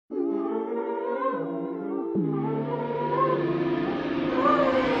Oh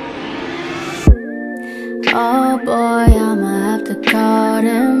boy, I'ma have to call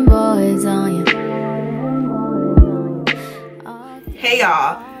them boys on you. Hey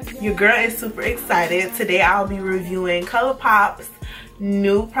y'all, your girl is super excited. Today I'll be reviewing Colourpop's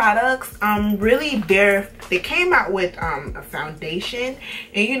new products. They came out with a foundation,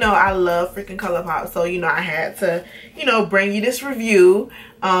 and you know I love freaking Colourpop, so you know I had to bring you this review.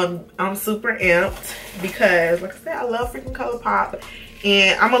 I'm super amped because like I said, I love freaking Colourpop,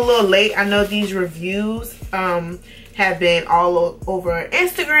 and I'm a little late. I know these reviews have been all over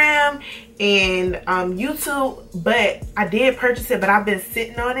Instagram and YouTube, but I did purchase it, but I've been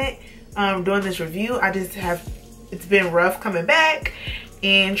sitting on it doing this review. It's been rough coming back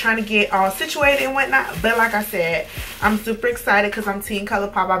and trying to get all situated and whatnot, but like I said, I'm super excited because I'm Team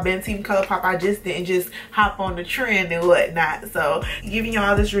Colourpop. I've been Team Colourpop. I just didn't just hop on the trend and whatnot. So giving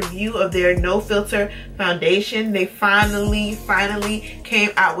y'all this review of their no filter foundation. They finally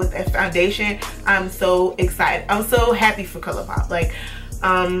came out with a foundation. I'm so excited. I'm so happy for Colourpop. Like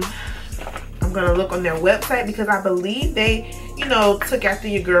I'm gonna look on their website because I believe they took after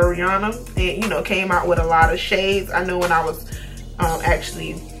your girl Rihanna and came out with a lot of shades. I know when I was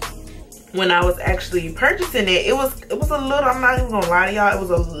actually purchasing it, it was a little, I'm not even gonna lie to y'all, it was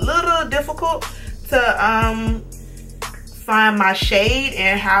a little difficult to find my shade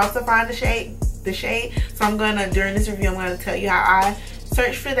and how to find the shade. So I'm gonna, during this review, I'm gonna tell you how I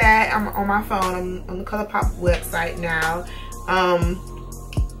searched for that. I'm on my phone. I'm on the Colourpop website now.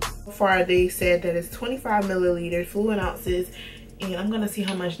 So far they said that it's 25 milliliters, fluid ounces, and I'm gonna see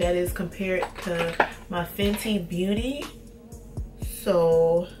how much that is compared to my Fenty Beauty.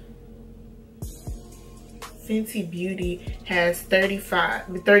 So Fenty Beauty has 32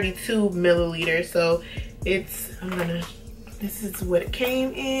 milliliters. So it's, this is what it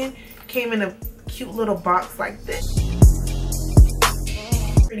came in. Came in a cute little box like this.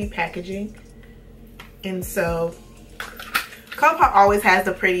 Pretty packaging. And so Colourpop always has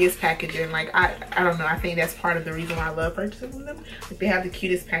the prettiest packaging. Like I don't know, I think that's part of the reason why I love purchasing from them. Like they have the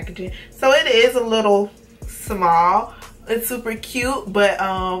cutest packaging. So it is a little small. It's super cute, but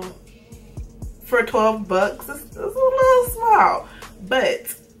for 12 bucks, it's a little small.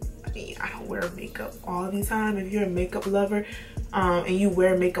 But I mean, I don't wear makeup all the time. If you're a makeup lover and you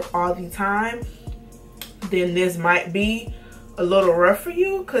wear makeup all the time, then this might be a little rough for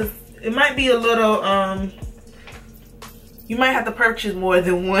you, because it might be a little you might have to purchase more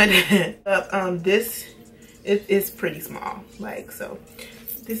than one. But this is pretty small. Like, so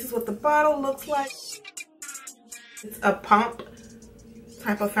this is what the bottle looks like. It's a pump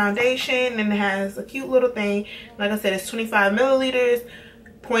type of foundation, and it has a cute little thing. Like I said, it's 25 milliliters,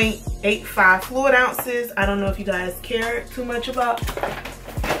 0.85 fluid ounces. I don't know if you guys care too much about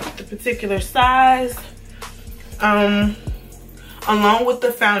the particular size. Along with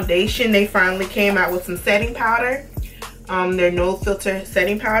the foundation, they finally came out with some setting powder. Their no filter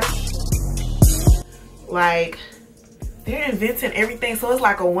setting powder. Like, they're inventing everything, so it's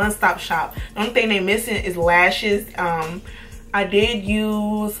like a one-stop shop. The only thing they're missing is lashes. I didn't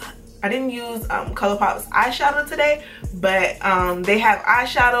use Colourpop's eyeshadow today, but they have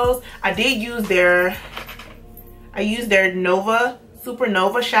eyeshadows. I used their Nova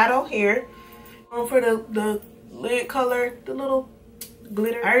Supernova shadow here for the lid color, the little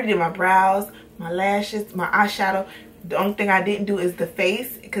glitter. I already did my brows, my lashes, my eyeshadow. The only thing I didn't do is the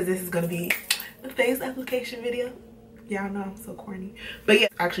face, because this is gonna be the face application video. Y'all know I'm so corny. But yeah,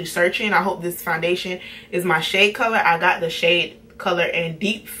 actually searching, I hope this foundation is my shade color. I got the shade color in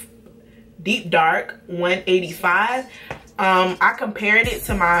deep dark 185. I compared it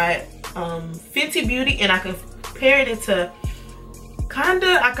to my Fenty Beauty, and I compared it to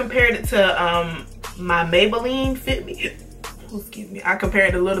my Maybelline FitMe. Excuse me. I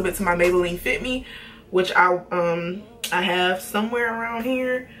compared it a little bit to my Maybelline FitMe, which I have somewhere around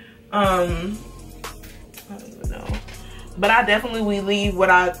here. I don't even know. But I definitely will leave what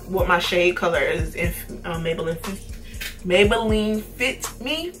my shade color is in Maybelline Fit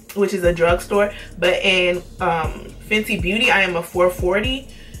Me, which is a drugstore. But in Fenty Beauty, I am a 440.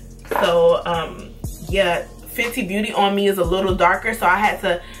 So yeah, Fenty Beauty on me is a little darker, so I had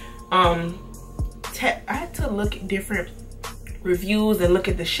to look at different reviews and look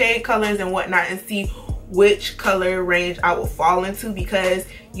at the shade colors and whatnot and see which color range I will fall into, because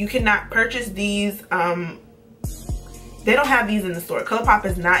you cannot purchase these. They don't have these in the store. Colourpop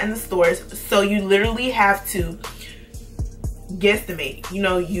is not in the stores, so you literally have to guesstimate. You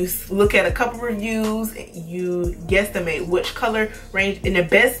look at a couple reviews, you guesstimate which color range. And the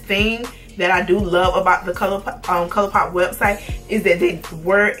best thing that I do love about the Colourpop website is that they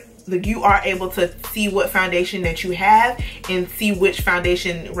like you are able to see what foundation that you have and see which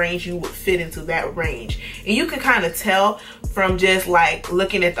foundation range you would fit into that range. And you can kind of tell from just like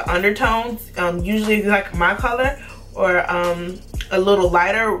looking at the undertones. Usually if you like my color or a little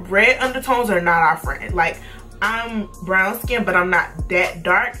lighter, red undertones are not our friend. Like I'm brown skin, but I'm not that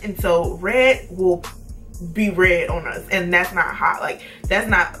dark, and so red will be red on us, and that's not hot. Like that's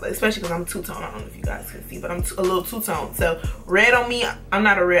not, especially because I'm two-tone. I don't know if you guys can see, but I'm a little two-tone. So red on me, I'm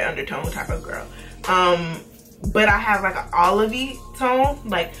not a red undertone type of girl. But I have like an olivey tone.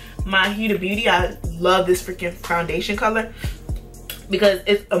 Like my Huda Beauty, I love this freaking foundation color because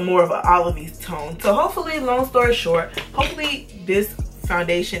it's a more of an olivey tone. So hopefully, long story short, hopefully this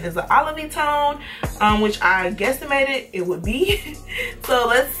foundation is an olivey tone, which I guesstimated it would be. So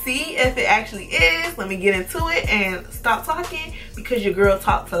let's see if it actually is. Let me get into it and stop talking because your girl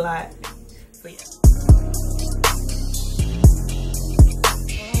talks a lot. So yeah.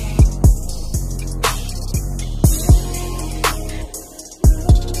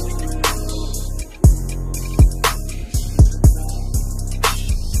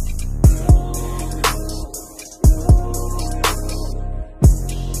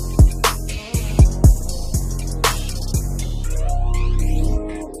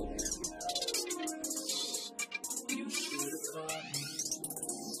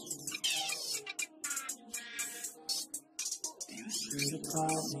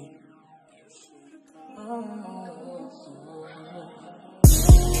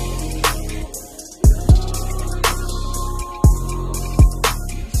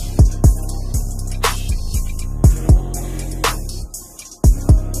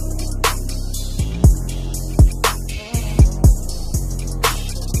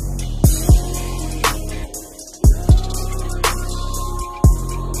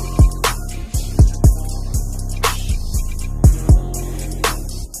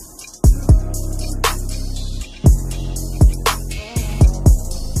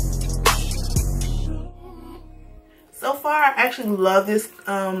 I actually love this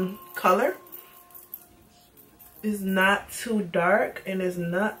color. It's not too dark and it's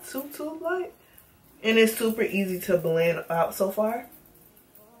not too light, and it's super easy to blend out so far.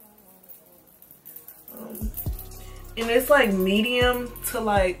 And it's like medium to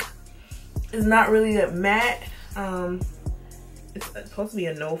like, it's not really a matte. It's supposed to be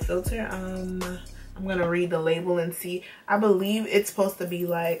a no filter. I'm gonna read the label and see. I believe it's supposed to be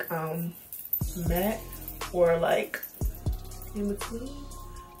like matte or like in between,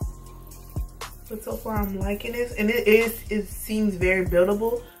 but so far I'm liking this, and it seems very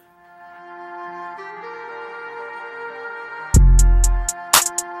buildable.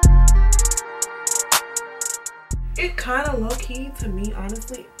 It kind of low-key to me,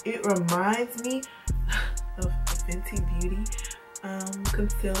 honestly, it reminds me of the Fenty Beauty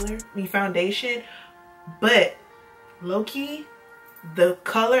concealer, foundation, but low-key the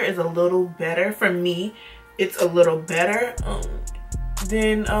color is a little better for me. It's a little better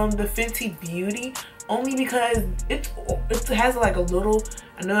than the Fenty Beauty, only because it has like a little,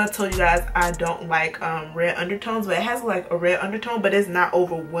 I know I told you guys I don't like red undertones, but it has like a red undertone, but it's not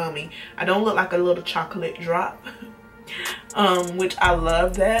overwhelming. I don't look like a little chocolate drop, which I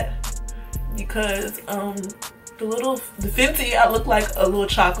love that, because the Fenty, I look like a little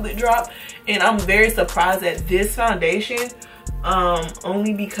chocolate drop, and I'm very surprised at this foundation,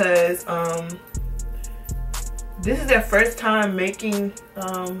 only because this is their first time making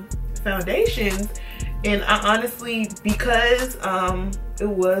foundations, and I honestly, because it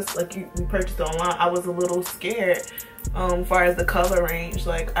was like we purchased it online, I was a little scared as far as the color range.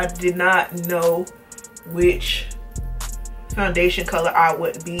 Like I did not know which foundation color I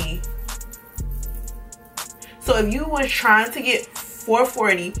would be. So if you was trying to get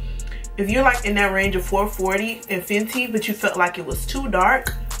 440, if you're like in that range of 440 in Fenty, but you felt like it was too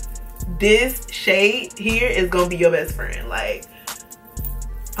dark, this shade here is gonna be your best friend. Like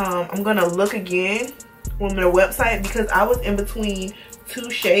I'm gonna look again on their website, because I was in between two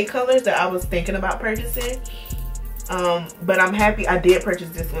shade colors that I was thinking about purchasing, but I'm happy I did purchase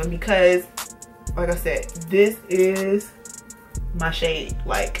this one, because like I said, this is my shade.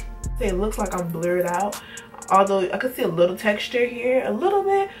 Like it looks like I'm blurred out, although I could see a little texture here, a little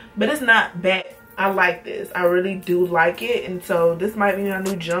bit, but it's not bad. I like this. I really do like it, and so this might be my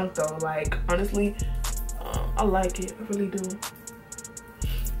new junk though. Like honestly, I like it. I really do.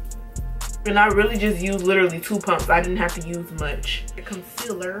 And I really just used literally 2 pumps. I didn't have to use much. The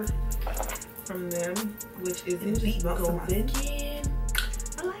concealer from them, which is Deep Golden. I like it.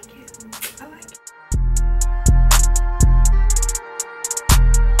 I like it.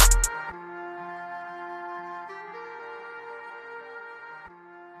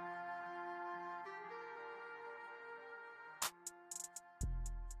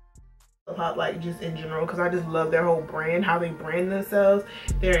 Colourpop, like just in general, because I just love their whole brand, how they brand themselves.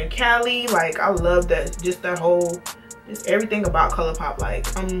 They're in Cali. Like I love that, just that whole, just everything about Colourpop. Like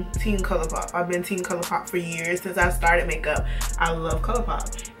I'm team Colourpop. I've been team Colourpop for years. Since I started makeup, I love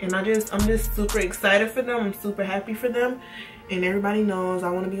Colourpop, and I'm just super excited for them. I'm super happy for them, and everybody knows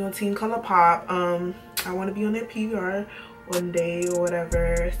I want to be on team Colourpop. I want to be on their PR one day or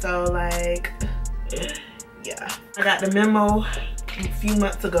whatever. So like, yeah, I got the memo a few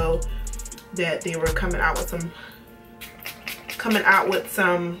months ago that they were coming out with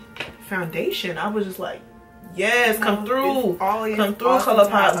some foundation. I was just like, yes, come through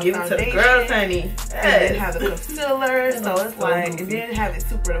Colourpop, give it to the girls, honey. Yes. And then have the concealer, so it's like, and then have it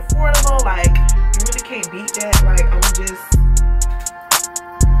super affordable. Like you really can't beat that. Like I'm just,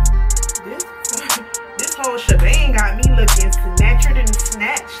 this whole shebang got me looking snatchered and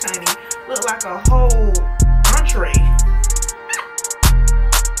snatched, honey. Look like a whole entree.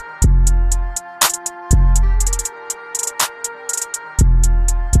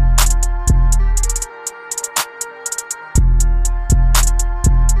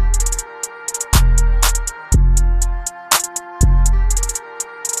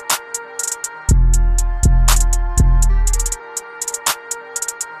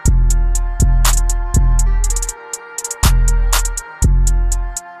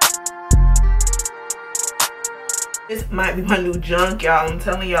 This might be my new junk, y'all. I'm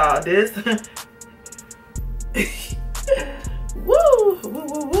telling y'all this. Woo, woo,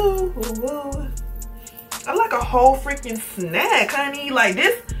 woo, woo, woo, woo. I'm like a whole freaking snack, honey. Like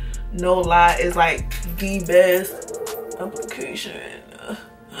this, no lie, is like the best application.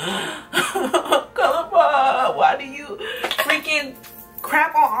 Colourpop, why do you freaking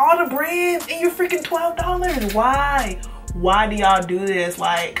crap on all the brands and you're freaking $12? Why? Why do y'all do this?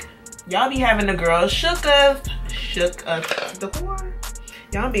 Like, y'all be having the girls shook us the core.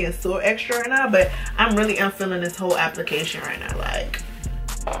 Y'all being so extra right now, but I'm really feeling this whole application right now. Like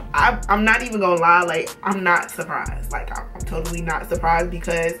I'm not even gonna lie, like I'm not surprised. Like I'm totally not surprised,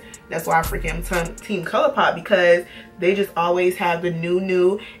 because that's why I freaking am team Colourpop, because they just always have the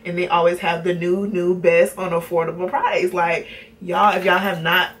new, and they always have the new best on affordable price. Like y'all, if y'all have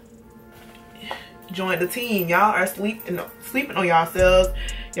not joined the team, y'all are sleeping on yourselves.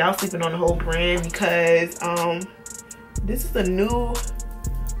 Y'all sleeping on the whole brand, because this is a new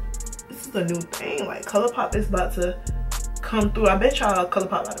thing. Like Colourpop is about to come through. I bet y'all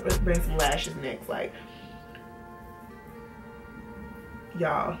Colourpop about to bring some lashes next. Like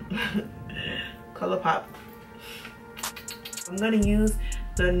y'all, Colourpop. I'm gonna use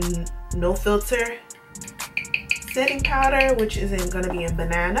the no filter setting powder, which gonna be in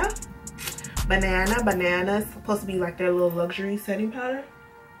banana. Banana is supposed to be like their little luxury setting powder.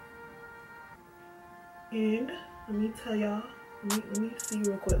 And let me tell y'all, let me see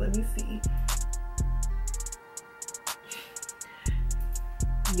real quick. Let me see.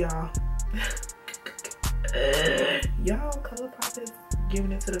 Y'all. Y'all, Colourpop is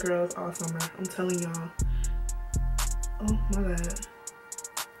giving it to the girls all summer. I'm telling y'all. Oh my god.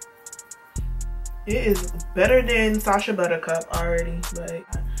 It is better than Sacha Buttercup already. Like,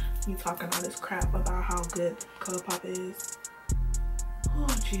 you talking all this crap about how good Colourpop is. Oh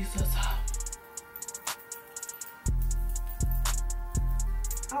Jesus.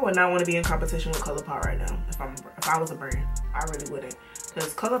 I would not want to be in competition with Colourpop right now if I was a brand. I really wouldn't.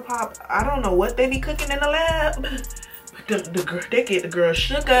 Because Colourpop, I don't know what they be cooking in the lab, but they get the girls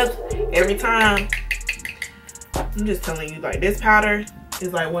shook up every time. I'm just telling you, like, this powder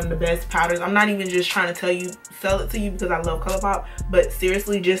is like one of the best powders. I'm not even just trying to sell it to you because I love Colourpop, but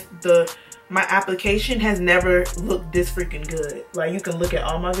seriously, just my application has never looked this freaking good. Like, you can look at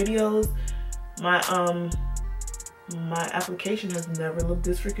all my videos. My application has never looked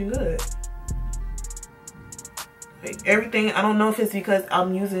this freaking good. Like everything, I don't know if it's because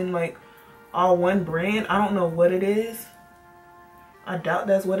I'm using like all one brand. I don't know what it is. I doubt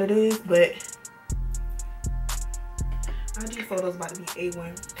that's what it is, but IG photos about to be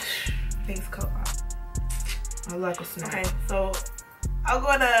A1. Thanks, Colourpop. I like a snack. Okay, so I'm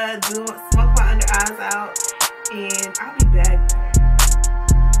gonna smoke my under eyes out, and I'll be back.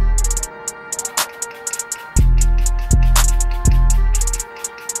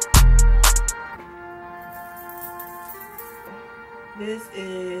 This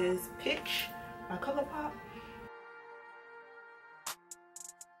is Pitch by Colourpop.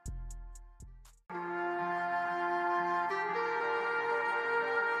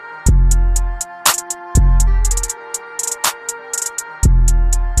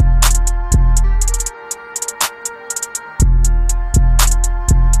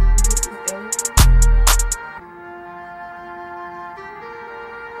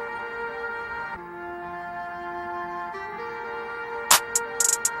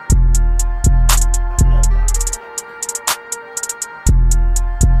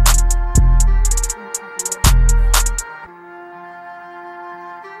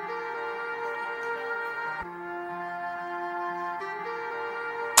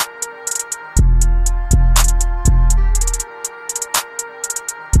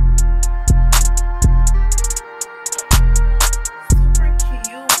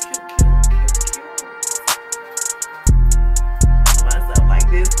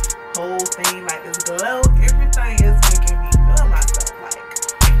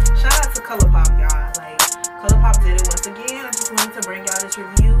 once again, I just wanted to bring y'all this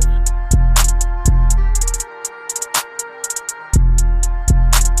review.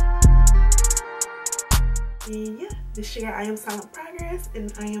 And yeah, this year I am silent progress,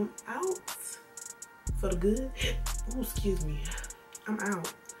 and I am out for the good. Oh, excuse me. I'm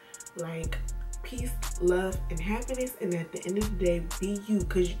out. Like, peace, love, and happiness. And at the end of the day, be you,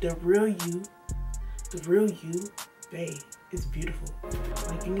 because the real you, babe, is beautiful.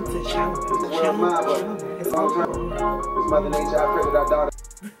 Like, you need to challenge. It's all. It's Mother Nature. I pray that our daughter.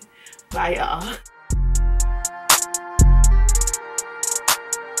 Bye, y'all.